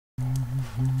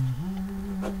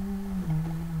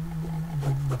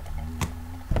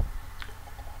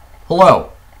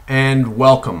Hello and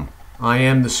welcome. I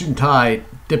am the Suit&Tie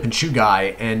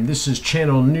Dip&ChewGuy, and this is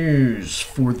channel news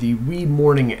for the wee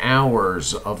morning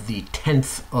hours of the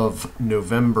 10th of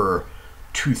November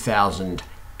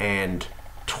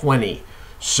 2020.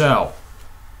 So,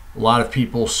 a lot of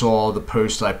people saw the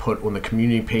post I put on the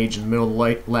community page in the middle of the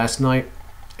night last night.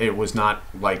 It was not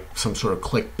like some sort of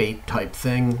clickbait type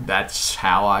thing. That's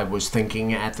how I was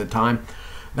thinking at the time.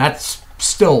 That's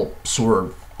still sort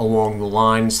of along the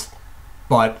lines,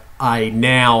 but I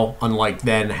now, unlike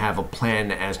then, have a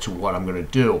plan as to what I'm going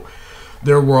to do.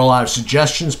 There were a lot of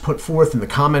suggestions put forth in the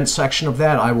comments section of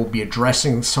that. I will be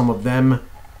addressing some of them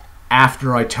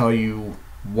after I tell you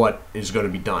what is going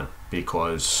to be done,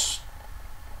 because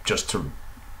just to,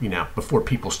 before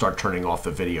people start turning off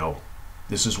the video,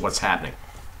 this is what's happening.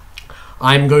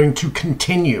 I'm going to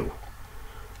continue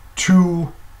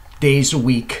 2 days a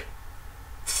week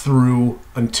through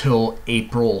until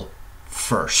April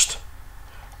 1st.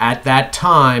 At that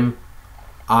time,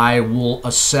 I will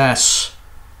assess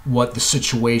what the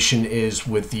situation is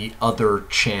with the other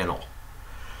channel.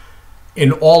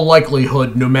 In all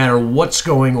likelihood, no matter what's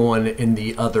going on in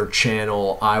the other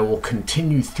channel, I will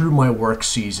continue through my work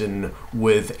season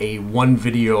with a 1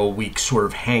 video a week sort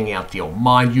of hangout deal.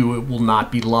 Mind you, it will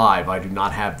not be live. I do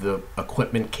not have the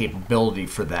equipment capability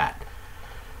for that.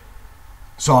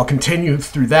 So I'll continue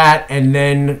through that, and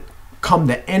then come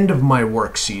the end of my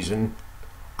work season,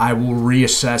 I will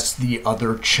reassess the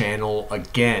other channel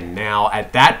again. Now,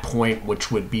 at that point,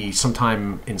 which would be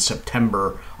sometime in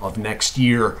September of next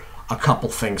year, a couple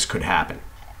things could happen.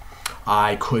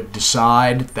 I could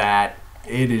decide that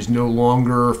it is no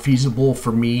longer feasible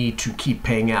for me to keep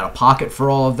paying out of pocket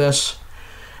for all of this,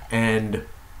 and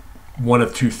one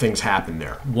of 2 things happen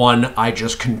there. One, I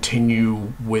just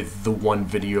continue with the 1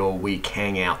 video a week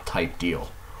hangout type deal.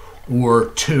 Or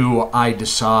 2, I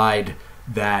decide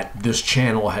that this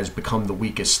channel has become the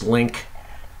weakest link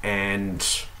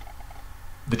and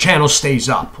the channel stays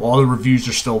up. All the reviews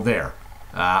are still there.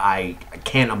 I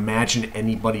can't imagine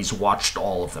anybody's watched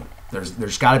all of them.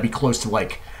 There's got to be close to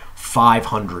like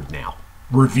 500 now.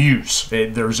 Reviews.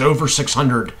 There's over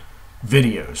 600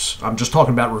 videos. I'm just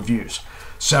talking about reviews.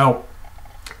 So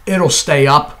it'll stay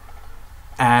up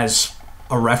as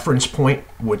a reference point,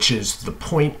 which is the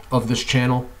point of this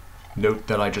channel. Note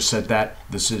that I just said that.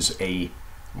 This is a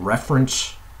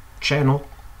reference channel.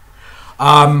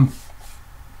 Or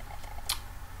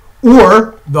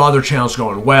the other channel's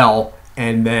going well,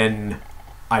 and then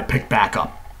I pick back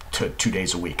up to 2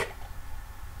 days a week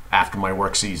after my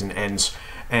work season ends,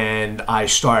 and I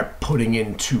start putting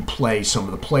into play some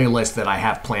of the playlists that I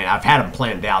have planned. I've had them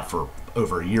planned out for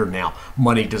over a year now.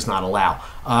 Money does not allow.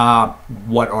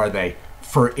 What are they?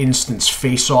 For instance,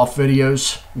 face-off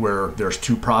videos where there's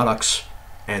 2 products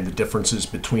and the differences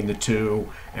between the 2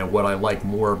 and what I like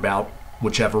more about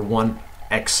whichever one,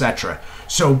 etc.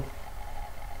 So,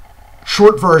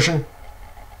 short version,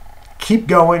 keep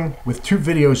going with 2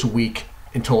 videos a week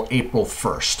until April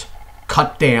 1st.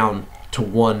 Cut down to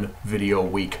 1 video a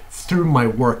week through my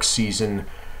work season.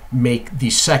 Make the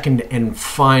second and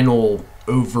final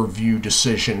overview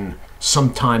decision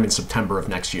sometime in September of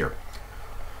next year.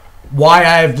 Why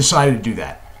I have decided to do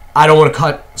that. I don't want to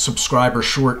cut subscribers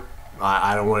short.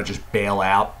 I don't want to just bail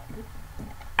out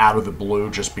of the blue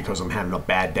just because I'm having a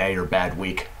bad day or bad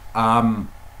week. I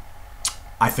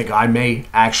think I may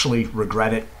actually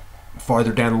regret it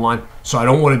farther down the line, so I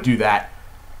don't want to do that.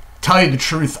 Tell you the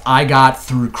truth, I got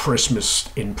through Christmas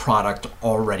in product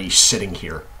already sitting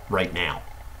here right now.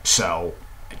 So,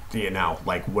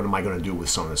 like, what am I going to do with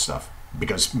some of this stuff?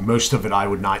 Because most of it I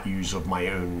would not use of my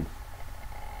own.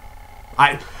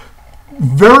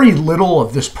 Very little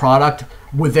of this product,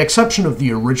 with the exception of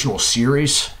the original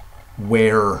series,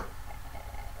 where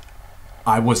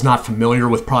I was not familiar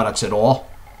with products at all,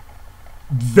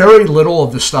 very little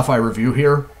of the stuff I review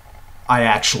here, I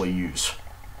actually use.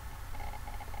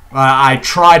 I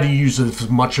try to use as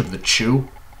much of the chew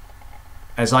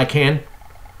as I can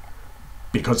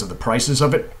because of the prices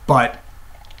of it, but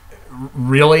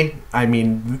really, I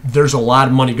mean, there's a lot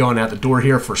of money going out the door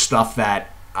here for stuff that,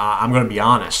 I'm going to be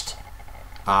honest,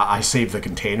 I save the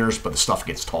containers, but the stuff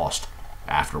gets tossed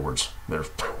afterwards.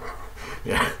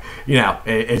 Yeah,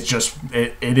 it's just,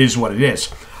 it is what it is.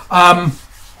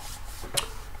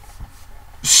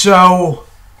 So,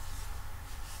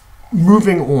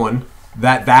 moving on,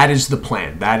 that is the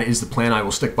plan. That is the plan. I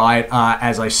will stick by it.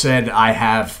 As I said, I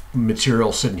have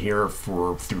material sitting here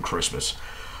through Christmas.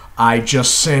 I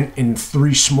just sent in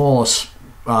 3 smallest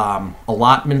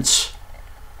allotments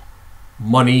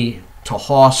money to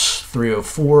Hoss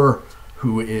 304,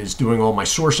 who is doing all my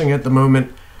sourcing at the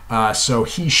moment. So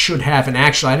he should have, and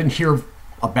actually I didn't hear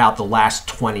about the last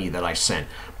 20 that I sent,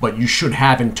 but you should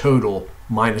have in total,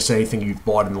 minus anything you've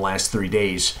bought in the last 3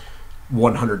 days,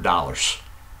 $100.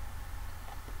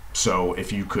 So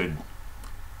if you could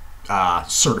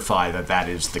certify that that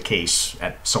is the case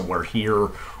at somewhere here,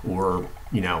 or,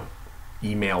 you know,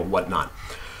 email, whatnot.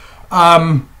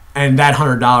 And that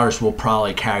 $100 will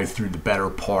probably carry through the better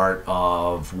part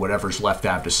of whatever's left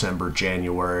out of December,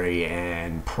 January,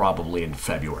 and probably into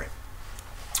February.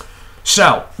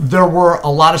 So there were a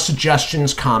lot of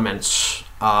suggestions, comments.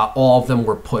 All of them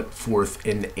were put forth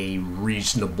in a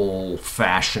reasonable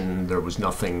fashion. There was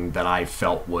nothing that I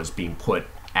felt was being put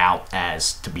out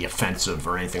as to be offensive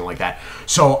or anything like that.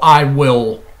 So I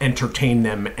will entertain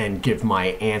them and give my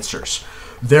answers.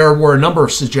 There were a number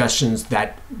of suggestions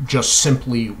that just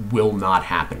simply will not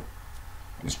happen.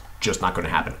 It's just not going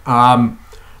to happen.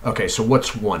 Okay, so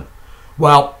what's one?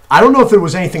 Well, I don't know if there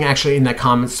was anything actually in that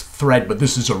comments thread, but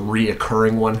this is a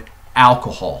reoccurring one.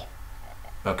 Alcohol.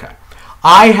 Okay.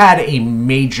 I had a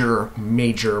major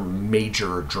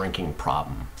drinking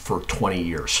problem for 20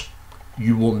 years.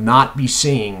 You will not be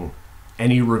seeing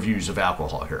any reviews of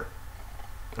alcohol here.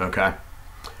 Okay?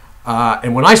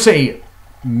 And when I say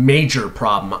major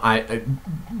problem,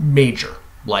 major.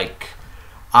 Like,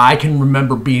 I can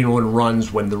remember being on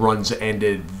runs when the runs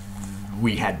ended,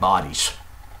 we had bodies.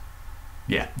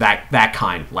 Yeah, that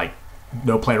kind, like,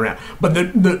 no playing around. But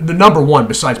the number one,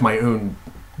 besides my own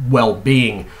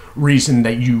well-being, reason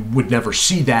that you would never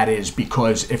see that is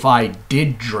because if I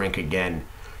did drink again,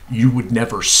 you would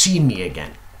never see me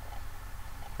again.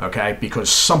 Okay? Because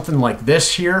something like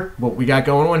this here, what we got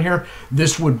going on here,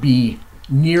 this would be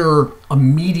near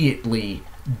immediately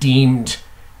deemed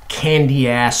candy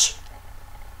ass.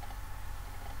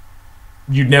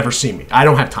 You'd never see me. I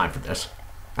don't have time for this.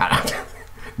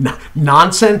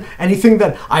 Nonsense. Anything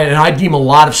that I deem a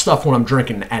lot of stuff when I'm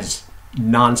drinking as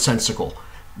nonsensical.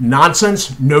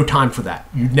 Nonsense, no time for that.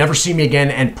 You'd never see me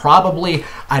again, and probably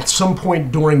at some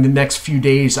point during the next few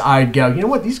days, I'd go, you know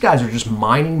what, these guys are just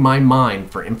mining my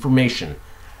mind for information.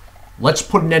 Let's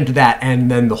put an end to that, and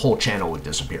then the whole channel would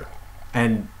disappear.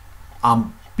 And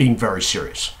I'm being very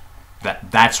serious.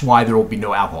 That's why there will be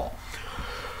no alcohol.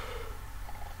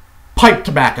 Pipe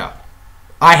tobacco.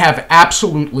 I have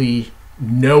absolutely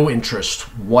no interest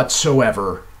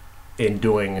whatsoever in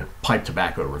doing pipe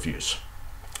tobacco reviews.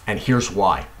 And here's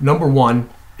why. Number one,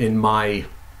 in my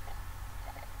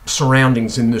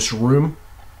surroundings in this room,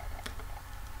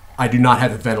 I do not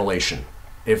have a ventilation.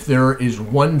 If there is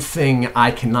one thing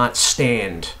I cannot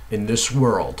stand in this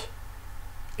world,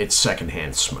 it's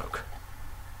secondhand smoke.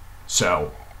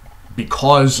 So,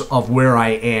 because of where I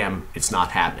am, it's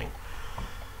not happening.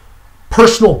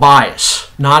 Personal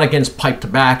bias, not against pipe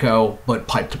tobacco, but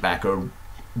pipe tobacco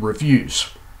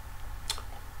reviews.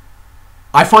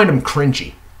 I find them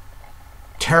cringy.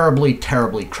 Terribly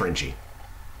cringy.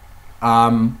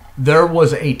 There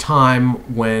was a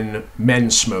time when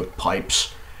men smoked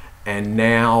pipes, and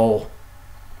now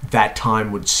that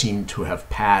time would seem to have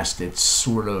passed. It's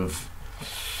sort of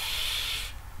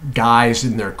guys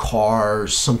in their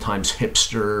cars, sometimes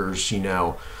hipsters, you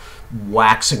know,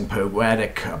 waxing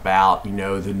poetic about, you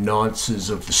know, the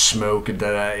nuances of the smoke, and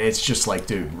it's just like,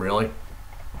 dude, really?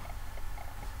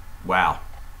 Wow.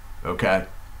 Okay.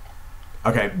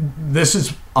 Okay, this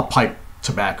is a pipe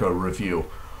tobacco review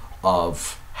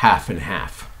of Half and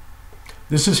Half.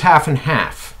 This is Half and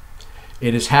Half.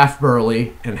 It is half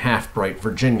Burley and half Bright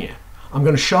Virginia. I'm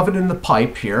going to shove it in the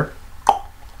pipe here.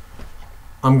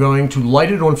 I'm going to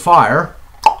light it on fire.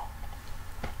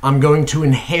 I'm going to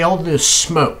inhale this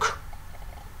smoke.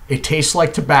 It tastes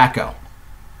like tobacco.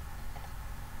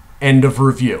 End of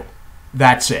review.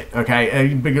 That's it,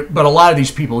 okay? But a lot of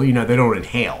these people, you know, they don't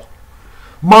inhale.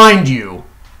 Mind you,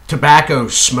 tobacco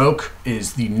smoke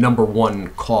is the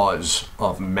 #1 cause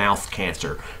of mouth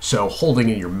cancer. So holding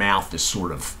in your mouth is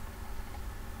sort of,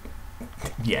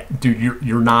 yeah, dude,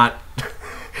 you're not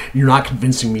you're not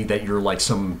convincing me that you're like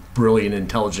some brilliant,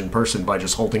 intelligent person by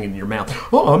just holding it in your mouth.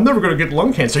 Oh, I'm never going to get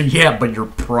lung cancer. Yeah, but you're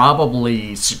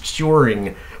probably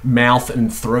securing mouth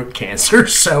and throat cancer.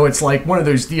 So it's like one of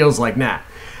those deals like, nah.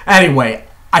 Anyway,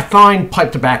 I find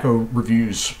pipe tobacco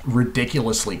reviews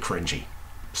ridiculously cringy.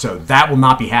 So that will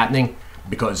not be happening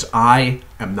because I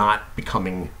am not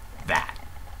becoming that.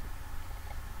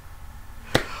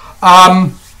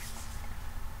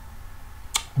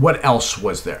 What else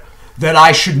was there? That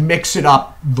I should mix it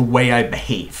up the way I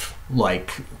behave.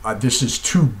 Like, this is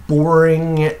too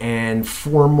boring and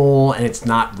formal and it's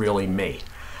not really me.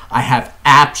 I have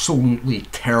absolutely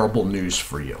terrible news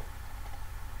for you.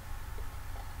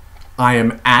 I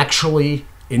am actually,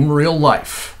 in real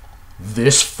life,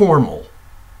 this formal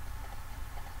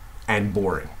and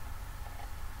boring.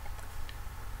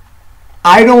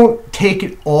 I don't take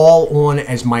it all on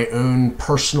as my own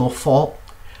personal fault.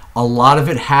 A lot of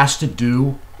it has to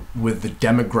do with the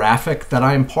demographic that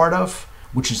I am part of,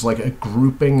 which is like a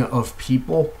grouping of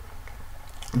people.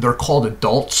 They're called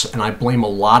adults, and I blame a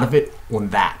lot of it on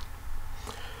that.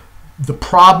 The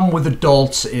problem with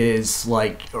adults is,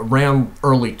 like, around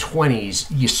early 20s,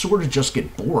 you sort of just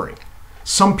get boring.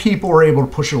 Some people are able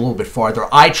to push it a little bit farther.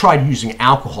 I tried using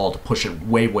alcohol to push it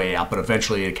way, way out, but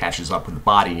eventually it catches up with the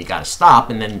body and you got to stop.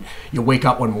 And then you wake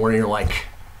up one morning and you're like,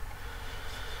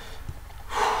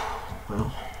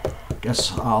 well, I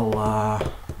guess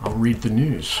I'll read the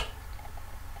news.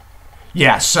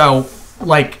 Yeah, so,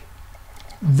 like,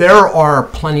 there are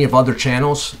plenty of other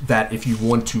channels that if you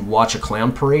want to watch a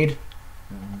clown parade,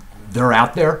 they're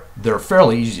out there. They're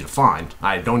fairly easy to find.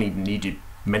 I don't even need to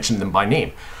mention them by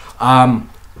name.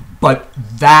 But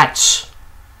that's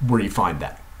where you find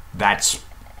that. That's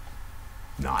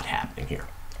not happening here,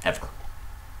 ever.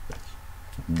 That's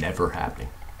never happening.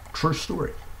 True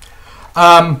story.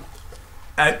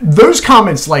 Those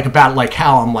comments, like, about, like,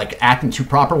 how I'm, like, acting too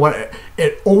proper,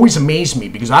 it always amazed me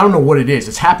because I don't know what it is.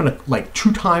 It's happened, like,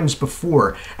 2 times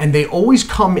before, and they always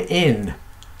come in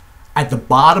at the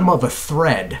bottom of a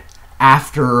thread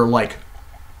after, like,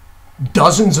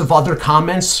 dozens of other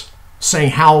comments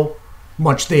saying how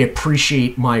much they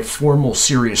appreciate my formal,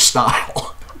 serious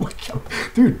style. Like,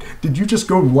 dude, did you just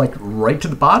go, like, right to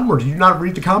the bottom, or did you not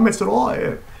read the comments at all?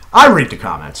 I read the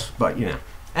comments, but, you know.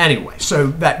 Anyway, so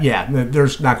that, yeah,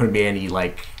 there's not going to be any,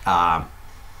 like,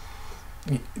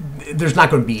 there's not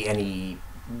going to be any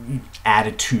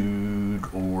attitude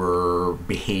or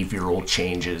behavioral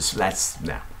changes. That's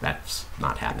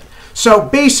not happening. So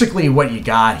basically what you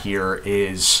got here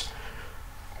is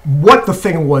what the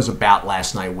thing was about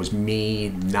last night was me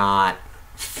not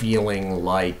feeling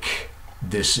like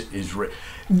this is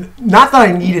not that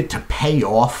I needed to pay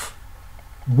off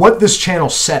what this channel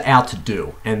set out to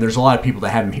do. And there's a lot of people that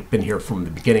haven't been here from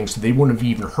the beginning, so they wouldn't have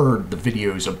even heard the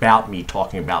videos about me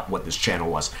talking about what this channel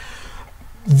was.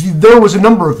 There was a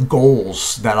number of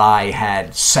goals that I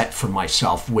had set for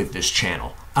myself with this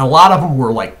channel. A lot of them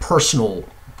were like personal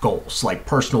goals, like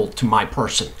personal to my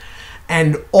person.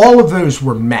 And all of those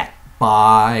were met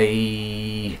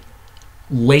by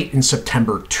late in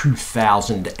September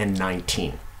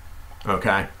 2019.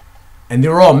 Okay? And they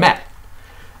were all met.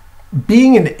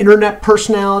 Being an internet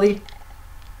personality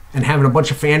and having a bunch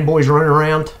of fanboys running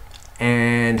around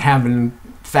and having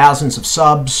thousands of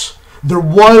subs, there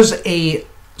was a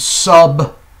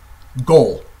sub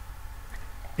goal.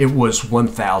 It was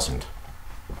 1,000,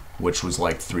 which was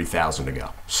like 3,000 ago.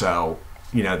 So,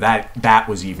 you know, that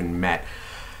was even met.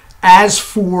 As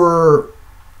for,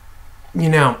 you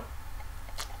know,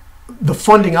 the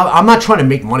funding, I'm not trying to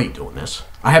make money doing this.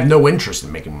 I have no interest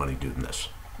in making money doing this.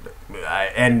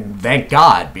 And thank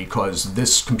God, because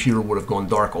this computer would have gone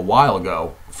dark a while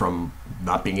ago from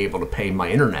not being able to pay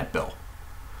my internet bill.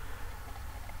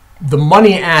 The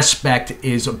money aspect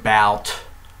is about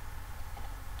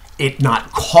it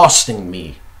not costing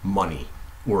me money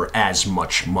or as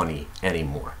much money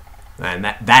anymore.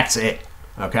 And that's it.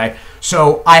 Okay?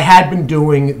 So I had been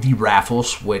doing the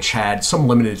raffles, which had some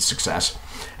limited success.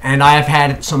 And I have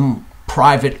had some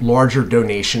private, larger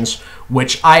donations,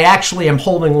 which I actually am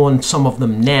holding on some of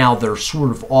them now. They're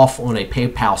sort of off on a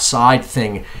PayPal side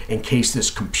thing in case this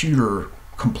computer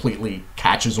completely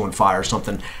catches on fire or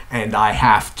something and I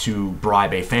have to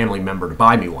bribe a family member to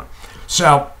buy me one.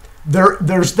 So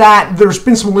there's that. There's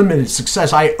been some limited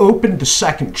success. I opened the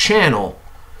second channel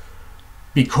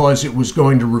because it was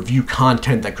going to review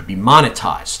content that could be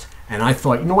monetized. And I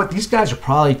thought, you know what, these guys are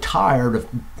probably tired of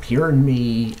hearing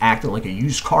me acting like a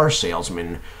used car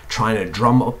salesman trying to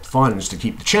drum up funds to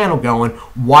keep the channel going.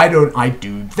 Why don't I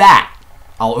do that?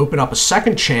 I'll open up a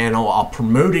second channel. I'll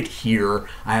promote it here.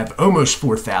 I have almost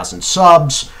 4,000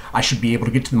 subs. I should be able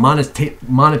to get to the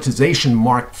monetization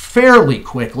mark fairly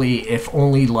quickly if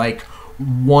only like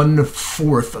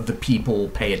 1/4 of the people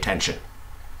pay attention.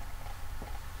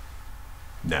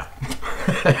 No.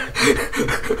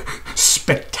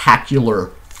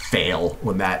 Spectacular fail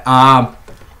on that.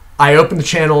 I opened the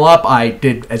channel up. I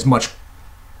did as much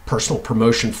personal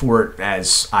promotion for it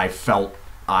as I felt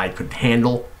I could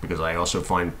handle, because I also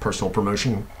find personal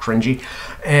promotion cringy.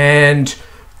 And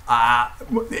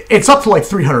it's up to like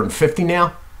 350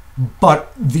 now,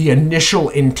 but the initial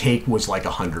intake was like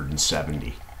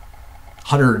 170.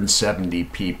 170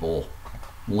 people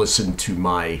listened to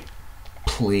my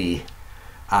plea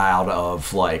out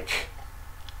of like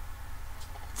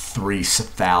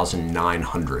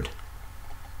 3,900.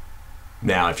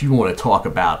 Now, if you want to talk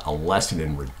about a lesson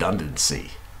in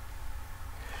redundancy.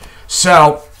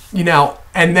 So, you know,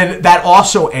 and then that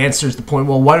also answers the point,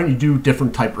 well, why don't you do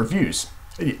different type reviews?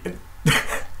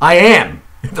 I am.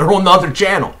 They're on the other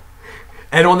channel.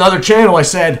 And on the other channel, I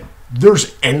said,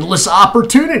 there's endless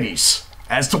opportunities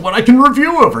as to what I can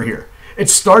review over here.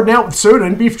 It's starting out with soda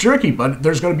and beef jerky, but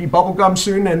there's going to be bubblegum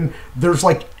soon, and there's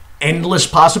like endless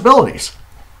possibilities.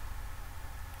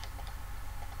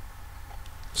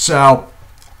 So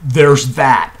there's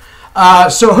that.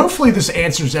 So hopefully this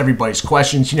answers everybody's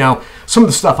questions. You know, some of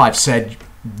the stuff I've said,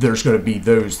 there's going to be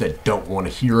those that don't want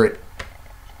to hear it.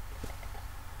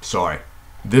 Sorry.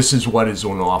 This is what is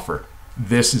on offer.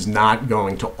 This is not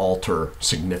going to alter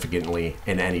significantly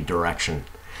in any direction.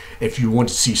 If you want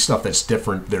to see stuff that's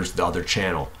different, there's the other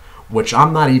channel, which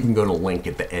I'm not even going to link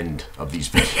at the end of these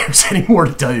videos anymore,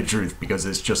 to tell you the truth, because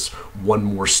it's just one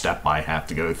more step I have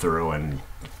to go through, and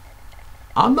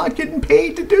I'm not getting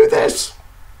paid to do this.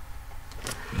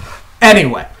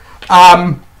 Anyway,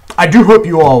 I do hope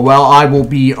you all are well. I will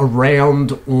be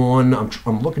around on,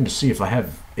 I'm looking to see if I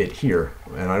have it here,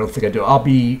 and I don't think I do. I'll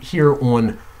be here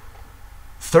on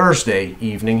Thursday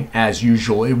evening, as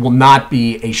usual. It will not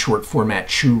be a short format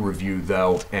chew review,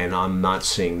 though, and I'm not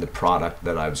seeing the product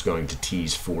that I was going to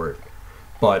tease for it,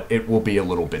 but it will be a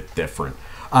little bit different.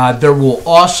 There will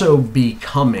also be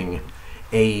coming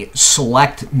a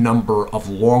select number of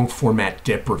long format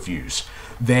dip reviews.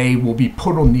 They will be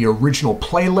put on the original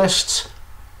playlists.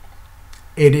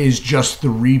 It is just the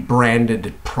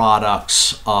rebranded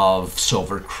products of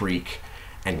Silver Creek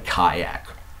and Kayak.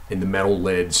 In the metal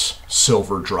lids,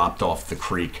 silver dropped off the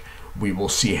creek. We will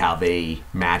see how they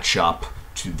match up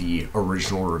to the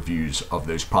original reviews of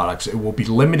those products. It will be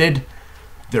limited.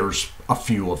 There's a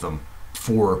few of them,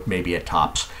 4 maybe at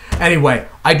tops. Anyway,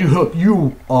 I do hope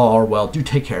you are well. Do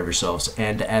take care of yourselves,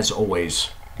 and as always,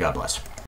 God bless.